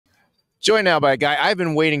Joined now by a guy I've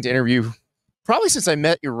been waiting to interview probably since I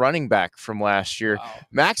met your running back from last year. Wow.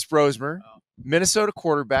 Max Brosmer, Wow. Minnesota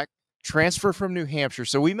quarterback, transfer from New Hampshire.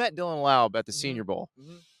 So we met Dylan Laub at the Senior Bowl.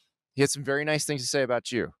 He had some very nice things to say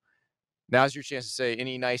about you. Now's your chance to say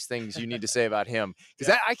any nice things you need to say about him.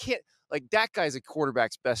 Because I can't, like, that guy's a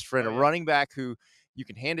quarterback's best friend, a running back who you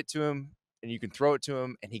can hand it to him and you can throw it to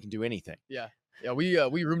him and he can do anything. Yeah. Yeah,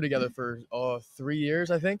 we roomed together for 3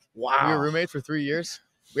 years, I think. Wow. We were roommates for 3 years.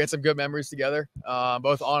 We had some good memories together,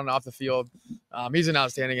 both on and off the field. He's an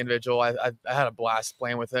outstanding individual. I had a blast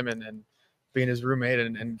playing with him and being his roommate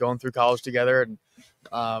and going through college together. And,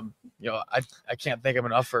 I can't thank him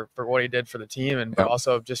enough for what he did for the team but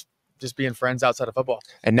also just being friends outside of football.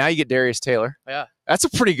 And now you get Darius Taylor. Yeah. That's a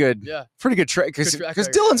pretty good trade because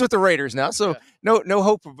Dylan's with the Raiders now. So no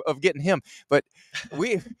hope of getting him. But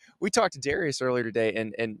we talked to Darius earlier today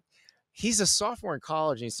and he's a sophomore in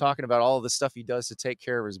college and he's talking about all of the stuff he does to take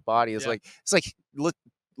care of his body. It's like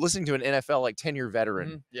listening to an NFL 10-year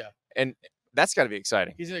veteran. Yeah. And that's got to be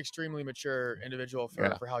exciting. He's an extremely mature individual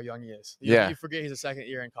for how young he is. You forget he's a second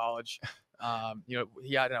year in college.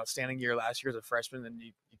 He had an outstanding year last year as a freshman, and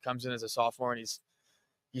he comes in as a sophomore, and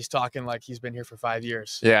he's talking like he's been here for 5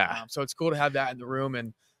 years. Yeah. So it's cool to have that in the room,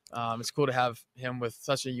 and it's cool to have him with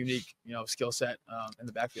such a unique, skill set in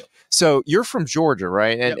the backfield. So you're from Georgia,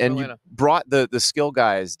 right? And you Atlanta. brought the skill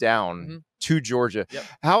guys down to Georgia. Yep.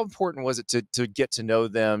 How important was it to get to know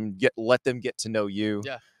them, let them get to know you?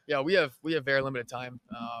 Yeah, we have very limited time.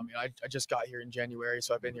 I just got here in January,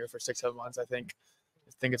 so I've been here for 6-7 months, I think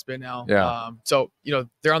it's been now. Yeah. So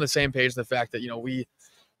they're on the same page. The fact that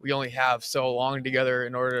we only have so long together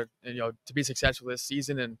in order to be successful this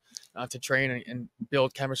season and to train and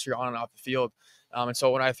build chemistry on and off the field. And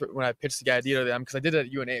so when I pitched the idea to them, because I did it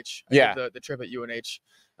at UNH, I did the trip at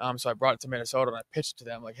UNH. So I brought it to Minnesota and I pitched to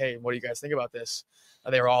them like, hey, what do you guys think about this?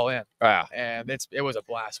 They were all in. Wow. And it was a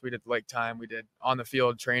blast. We did lake time. We did on the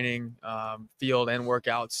field training, field and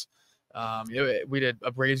workouts. We did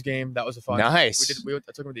a Braves game. That was a fun. Nice. I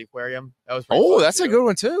took them to the aquarium. That was pretty fun, that's too. A good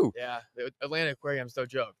one too. Yeah, the Atlanta Aquarium's no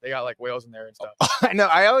joke. They got whales in there and stuff. I know.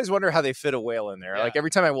 I always wonder how they fit a whale in there. Yeah. Every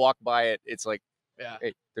time I walk by it, it's like,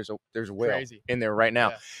 hey, there's a whale in there right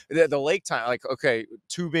now. Yeah. The lake time,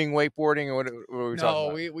 tubing, wakeboarding, or what are we talking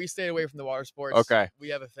about? No, we stayed away from the water sports. Okay. We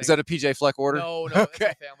have a thing. Is that a PJ Fleck order? No, okay.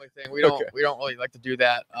 That's a family thing. We don't really like to do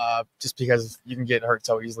that just because you can get hurt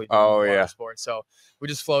so easily. Water sports. So we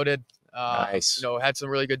just floated. Nice. Had some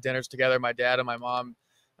really good dinners together. My dad and my mom,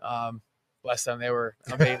 bless them, they were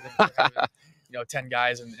amazing. 10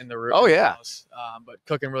 guys in the room. Oh yeah. But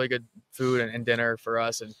cooking really good food and dinner for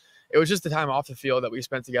us, and it was just the time off the field that we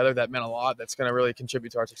spent together that meant a lot. That's going to really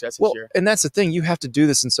contribute to our success this year. And that's the thing. You have to do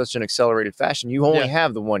this in such an accelerated fashion. You only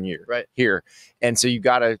have the 1 year here, and so you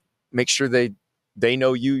got to make sure they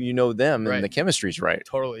know you, you know them, and the chemistry's right.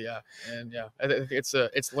 Totally, yeah, and I think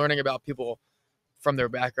it's learning about people from their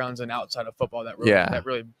backgrounds and outside of football that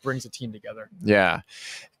really brings a team together. Yeah.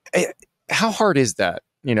 How hard is that?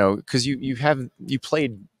 Because you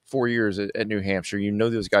played 4 years at New Hampshire. You know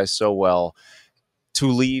those guys so well. To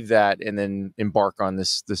leave that and then embark on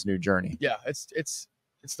this new journey. Yeah, it's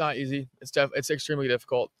not easy. It's extremely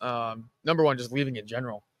difficult. Number one, just leaving in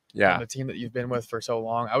general. Yeah. The team that you've been with for so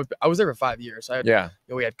long. I was there for 5 years.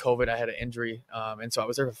 We had COVID. I had an injury, and so I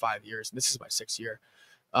was there for 5 years. And this is my 6th year.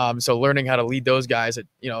 So learning how to lead those guys,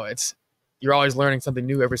 you're always learning something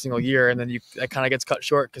new every single year, and then that kind of gets cut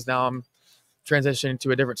short because now I'm transitioning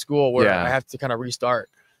to a different school where I have to kind of restart.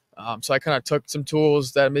 So I kind of took some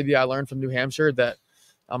tools that maybe I learned from New Hampshire that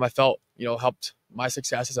I felt helped my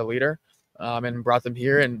success as a leader, and brought them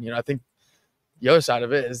here. And I think the other side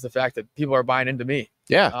of it is the fact that people are buying into me.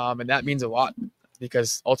 Yeah. And that means a lot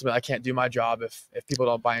because ultimately I can't do my job if people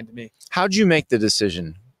don't buy into me. How'd you make the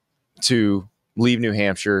decision to leave New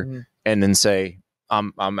Hampshire and then say,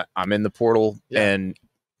 I'm in the portal and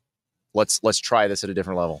let's try this at a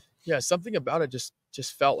different level? Yeah. Something about it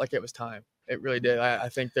just felt like it was time. It really did. I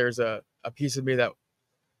think there's a piece of me that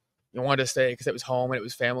wanted to stay because it was home and it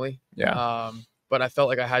was family. Yeah. But I felt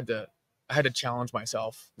like I had to challenge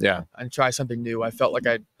myself. Yeah. And try something new. I felt like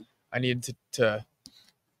I needed to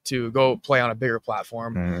go play on a bigger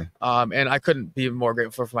platform. And I couldn't be more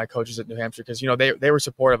grateful for my coaches at New Hampshire because, they were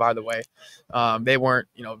supportive either way. They weren't,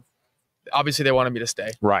 obviously they wanted me to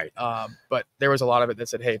stay. Right. But there was a lot of it that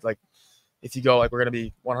said, hey, if you go, we're going to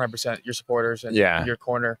be 100% your supporters and your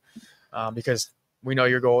corner, because we know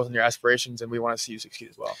your goals and your aspirations and we want to see you succeed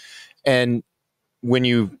as well. And when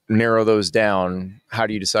you narrow those down, how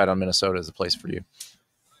do you decide on Minnesota as a place for you?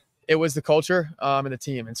 It was the culture and the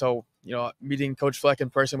team. And so, you know, meeting Coach Fleck in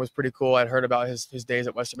person was pretty cool. I'd heard about his days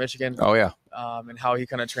at Western Michigan. Oh, yeah. And how he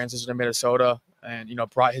kind of transitioned to Minnesota and, you know,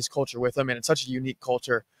 brought his culture with him. And it's such a unique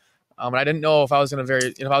culture. And I didn't know if I was going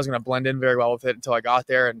to blend in very well with it until I got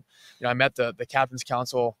there. And, you know, I met the captain's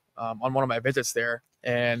council on one of my visits there.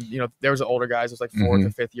 And, you know, there was the older guys, it was like 4th or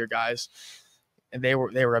 5th year guys. And they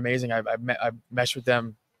were amazing. I meshed with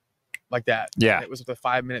them like that. Yeah. And it was a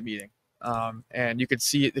 5-minute meeting. And you could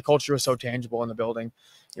see the culture was so tangible in the building.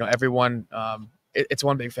 You know, everyone, it's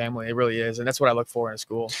one big family. It really is. And that's what I look for in a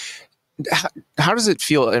school. How does it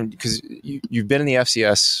feel? And because you've been in the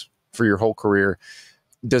FCS for your whole career,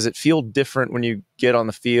 does it feel different when you get on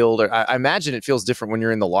the field? Or I imagine it feels different when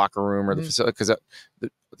you're in the locker room or the facility, because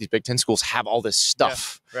these Big Ten schools have all this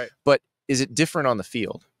stuff. Yeah, right. But is it different on the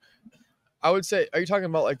field? I would say, are you talking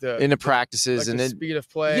about like in the practices like and the speed of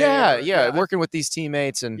play? Yeah, working with these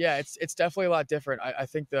teammates and it's definitely a lot different. I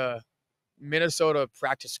think the Minnesota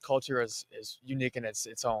practice culture is unique in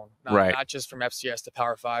its own, not just from FCS to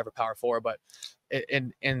Power 5 or Power 4, but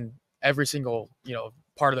in every single, you know,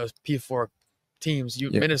 part of those P4 teams,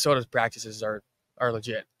 Minnesota's practices are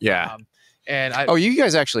legit. Yeah. And you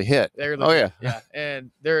guys actually hit. They're legit. Yeah. And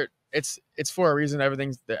it's for a reason.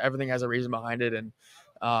 Everything has a reason behind it. And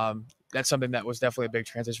that's something that was definitely a big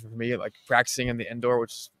transition for me, like practicing in the indoor,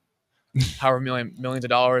 which is however millions of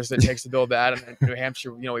dollars it takes to build that. And in New Hampshire,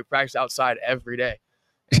 you know, we practiced outside every day.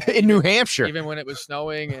 In New Hampshire, even when it was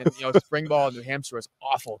snowing, and you know, spring ball in New Hampshire was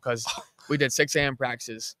awful because we did 6 a.m.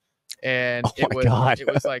 practices, and it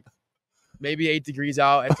was like maybe 8 degrees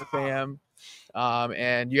out at 6 a.m.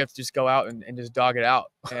 And you have to just go out and just dog it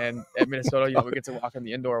out. And at Minnesota, you know, we get to walk in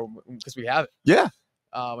the indoor because we have it. Yeah.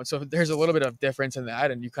 And so there's a little bit of difference in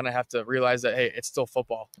that, and you kind of have to realize that, hey, it's still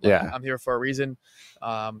football. Like, I'm here for a reason.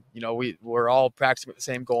 You know, we're all practicing with the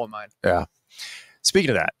same goal in mind. Yeah. Speaking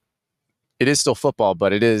of that, it is still football,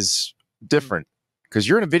 but it is different because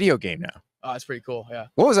you're in a video game now. Oh, it's pretty cool. Yeah.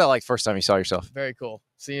 What was that like first time you saw yourself? Very cool.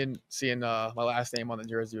 Seeing my last name on the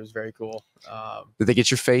jersey was very cool. Did they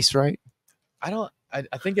get your face right? I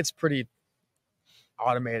think it's pretty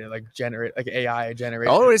automated, like AI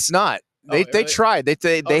generated. Oh, it's not. They tried.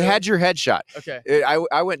 They had your headshot. Okay.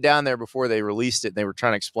 I went down there before they released it, and they were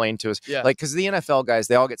trying to explain to us, like, because the NFL guys,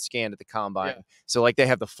 they all get scanned at the combine, so like they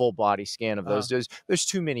have the full body scan of those dudes. There's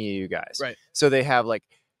too many of you guys, right? So they have like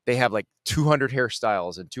 200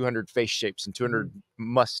 hairstyles and 200 face shapes and 200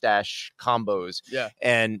 mustache combos. Yeah.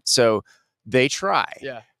 And so they try.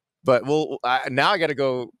 Yeah. But now I got to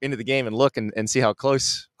go into the game and look and see how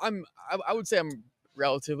close. I would say I'm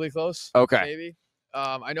relatively close. Okay. Maybe.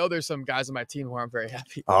 I know there's some guys on my team who aren't very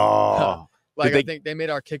happy. Oh. I think they made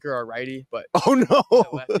our kicker our righty, but oh no,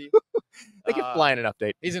 lefty. They can fly in an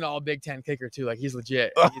update. He's an all Big Ten kicker too. Like, he's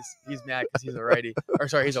legit. He's mad because he's a righty. Or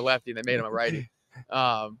sorry, he's a lefty, and they made him a righty.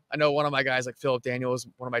 I know one of my guys, like Philip Daniels,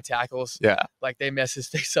 one of my tackles. Yeah. Like, they messed his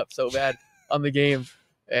face up so bad on the game,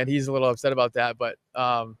 and he's a little upset about that. But you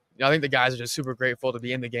know, I think the guys are just super grateful to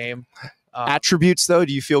be in the game. Attributes though,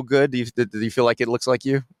 do you feel good? Do you feel like it looks like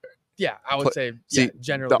you? Yeah, I would say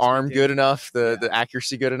generally. The arm good enough, the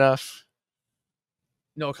accuracy good enough.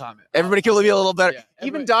 No comment. Everybody can be a little better. Yeah,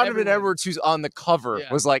 even Donovan Edwards, who's on the cover,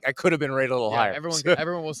 was like, I could have been rated a little higher.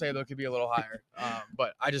 Everyone will say they could be a little higher.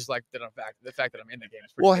 But I just like the fact that I'm in the game.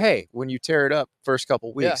 Is pretty well, cool. Hey, when you tear it up first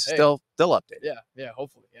couple weeks, they'll update. Yeah,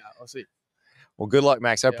 hopefully. Yeah, I'll see. Well, good luck,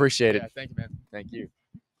 Max. I appreciate it. Yeah, thank you, man. Thank you.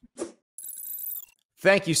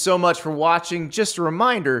 Thank you so much for watching. Just a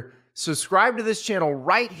reminder, subscribe to this channel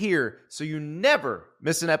right here so you never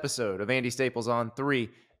miss an episode of Andy Staples on 3.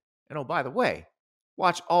 And oh, by the way,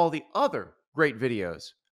 watch all the other great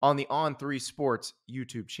videos on the On3 Sports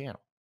YouTube channel.